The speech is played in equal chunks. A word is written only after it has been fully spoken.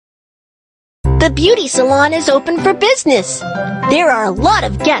The beauty salon is open for business. There are a lot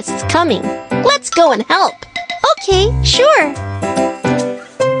of guests coming. Let's go and help. Okay, sure.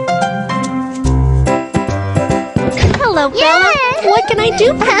 Hello, Bella. What can I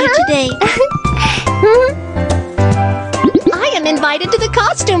do for you today? I am invited to the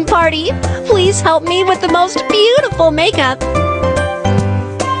costume party. Please help me with the most beautiful makeup.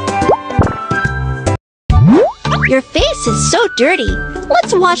 Your face is so dirty.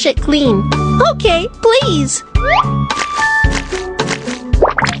 Let's wash it clean. Okay, please.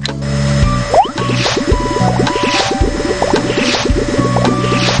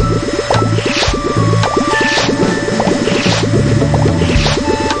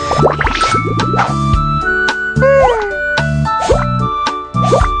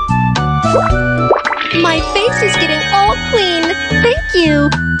 My face is getting all clean. Thank you.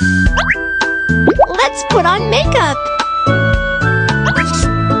 Let's put on makeup.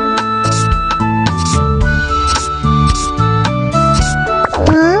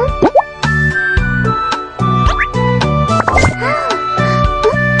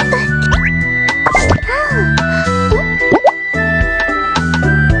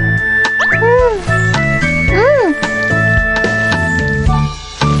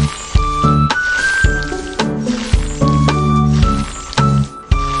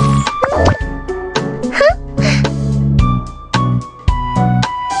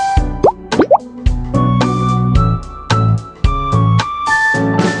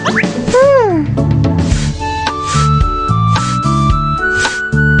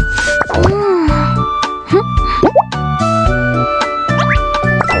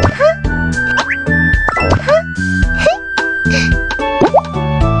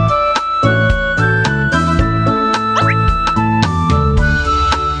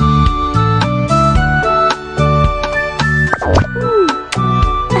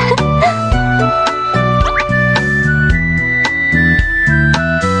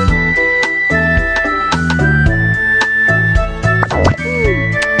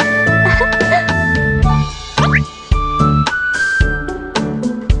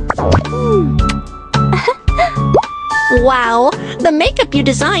 Wow, the makeup you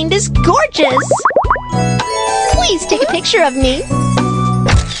designed is gorgeous! Please take a picture of me.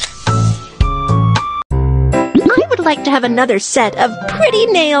 I would like to have another set of pretty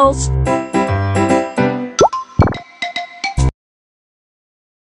nails.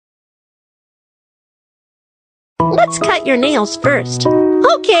 Let's cut your nails first.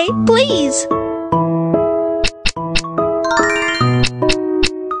 Okay, please.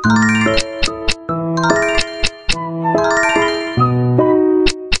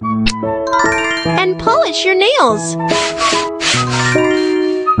 And polish your nails.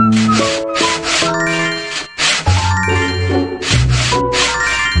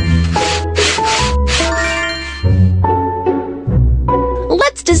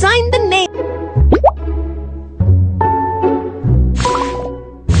 Let's design the nail.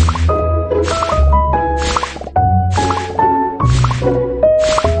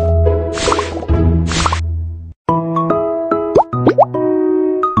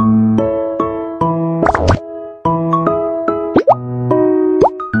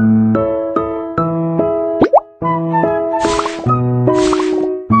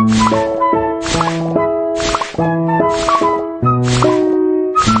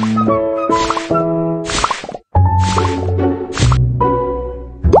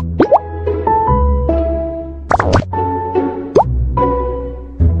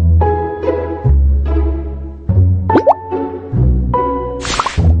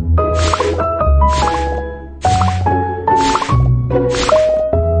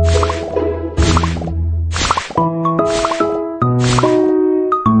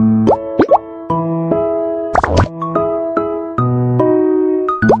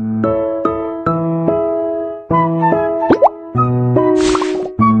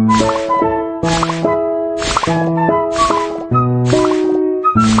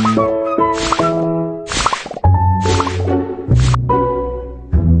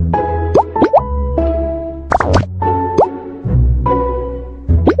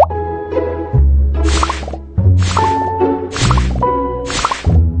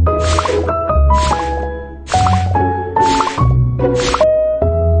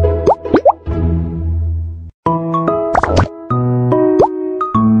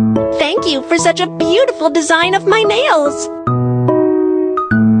 Thank you for such a beautiful design of my nails.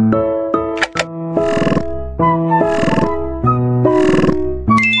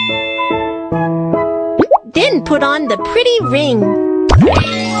 Then put on the pretty ring.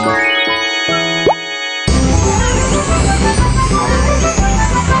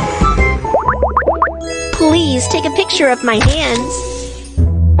 Please take a picture of my hands.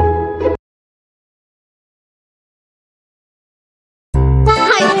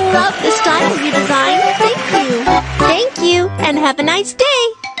 I love the style you designed. Thank you. Thank you, and have a nice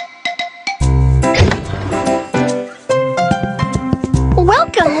day.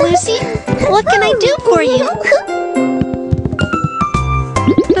 Welcome, Lucy. What can I do for you?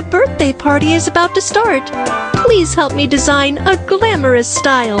 The birthday party is about to start. Please help me design a glamorous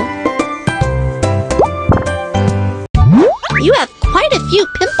style. You have quite a few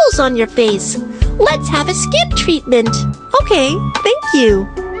pimples on your face. Let's have a skin treatment. Okay, thank you.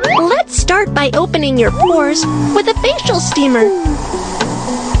 Let's start by opening your pores with a facial steamer.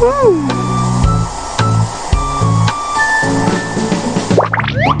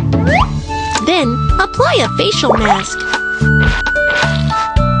 Then, apply a facial mask.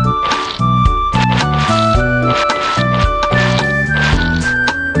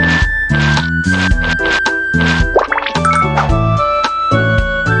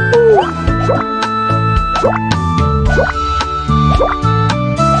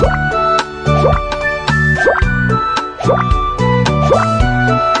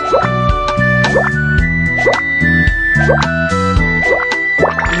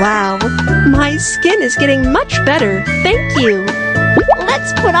 Wow, my skin is getting much better. Thank you.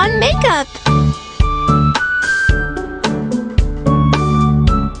 Let's put on makeup.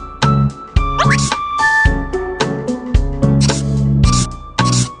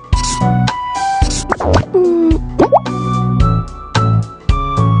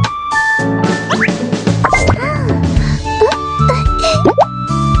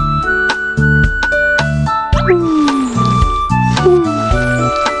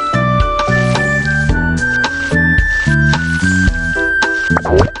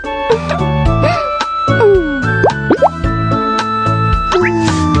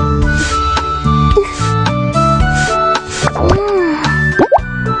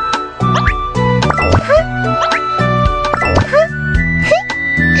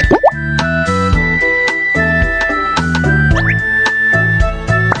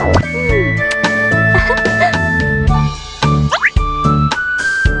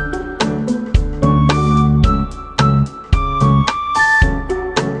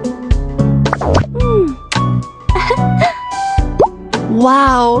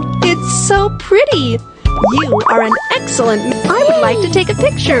 Wow, it's so pretty. You are an excellent. I would like to take a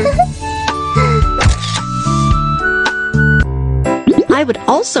picture. I would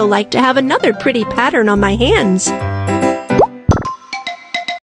also like to have another pretty pattern on my hands.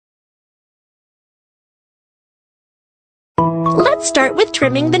 Let's start with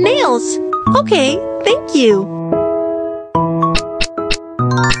trimming the nails. Okay, thank you.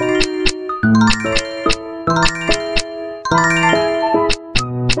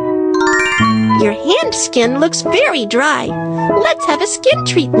 Your hand skin looks very dry. Let's have a skin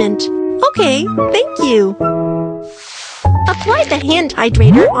treatment. Okay, thank you. Apply the hand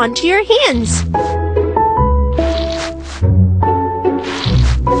hydrator onto your hands.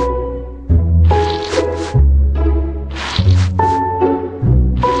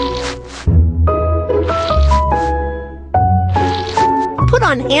 Put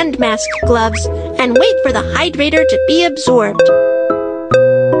on hand mask gloves and wait for the hydrator to be absorbed.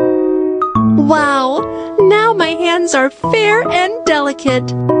 Wow, now my hands are fair and delicate.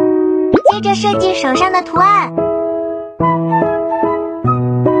 接着设计手上的图案。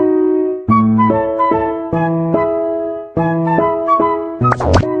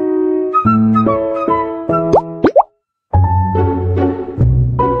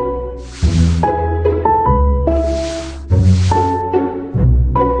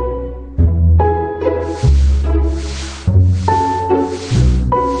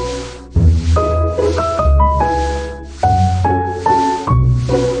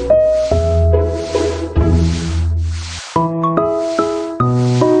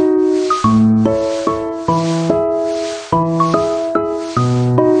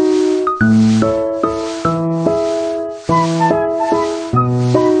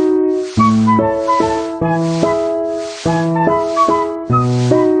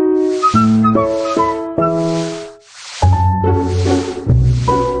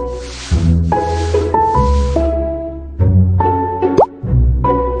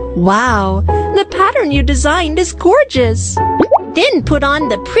Wow, the pattern you designed is gorgeous. Then put on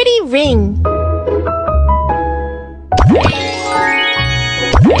the pretty ring.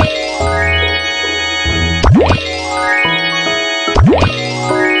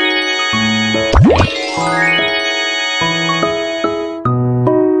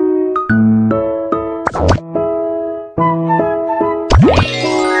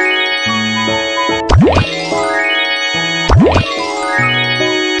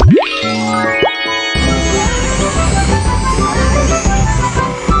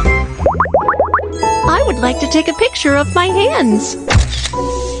 like to take a picture of my hands.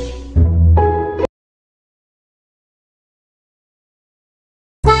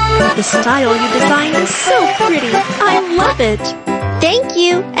 The style you designed is so pretty. I love it. Thank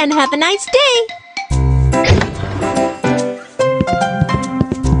you, and have a nice day.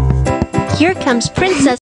 Here comes Princess